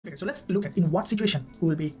Okay, so let's look at in what situation we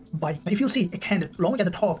will be buying. If you see a candle long at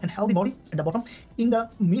the top and healthy body at the bottom in the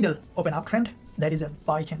middle of an uptrend, that is a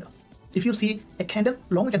buy candle. If you see a candle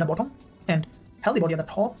long at the bottom and healthy body at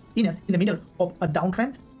the top in the middle of a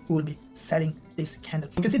downtrend, we will be selling this candle.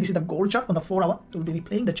 You can see this is the gold chart on the 4 hour. We'll be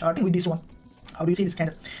replaying the chart with this one. How do you see this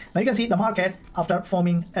candle? Now you can see the market after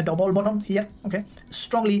forming a double bottom here, okay,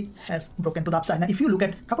 strongly has broken to the upside. Now if you look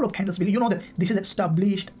at a couple of candles, you know that this is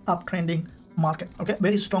established uptrending market, okay,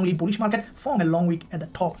 very strongly bullish market, form a long wick at the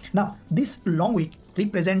top. Now this long wick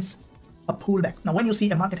represents a pullback. Now when you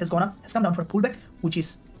see a market has gone up, has come down for a pullback, which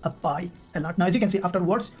is a buy alert. Now as you can see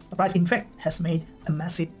afterwards, the price in fact has made a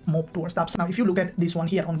massive move towards the upside. Now if you look at this one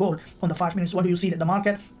here on gold on the 5 minutes, what do you see? That the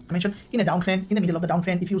market, I mentioned, in a downtrend, in the middle of the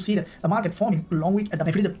downtrend, if you see that the market forming long wick at the,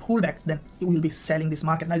 if it is a pullback, then it will be selling this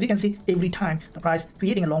market. Now as you can see, every time the price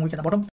creating a long wick at the bottom,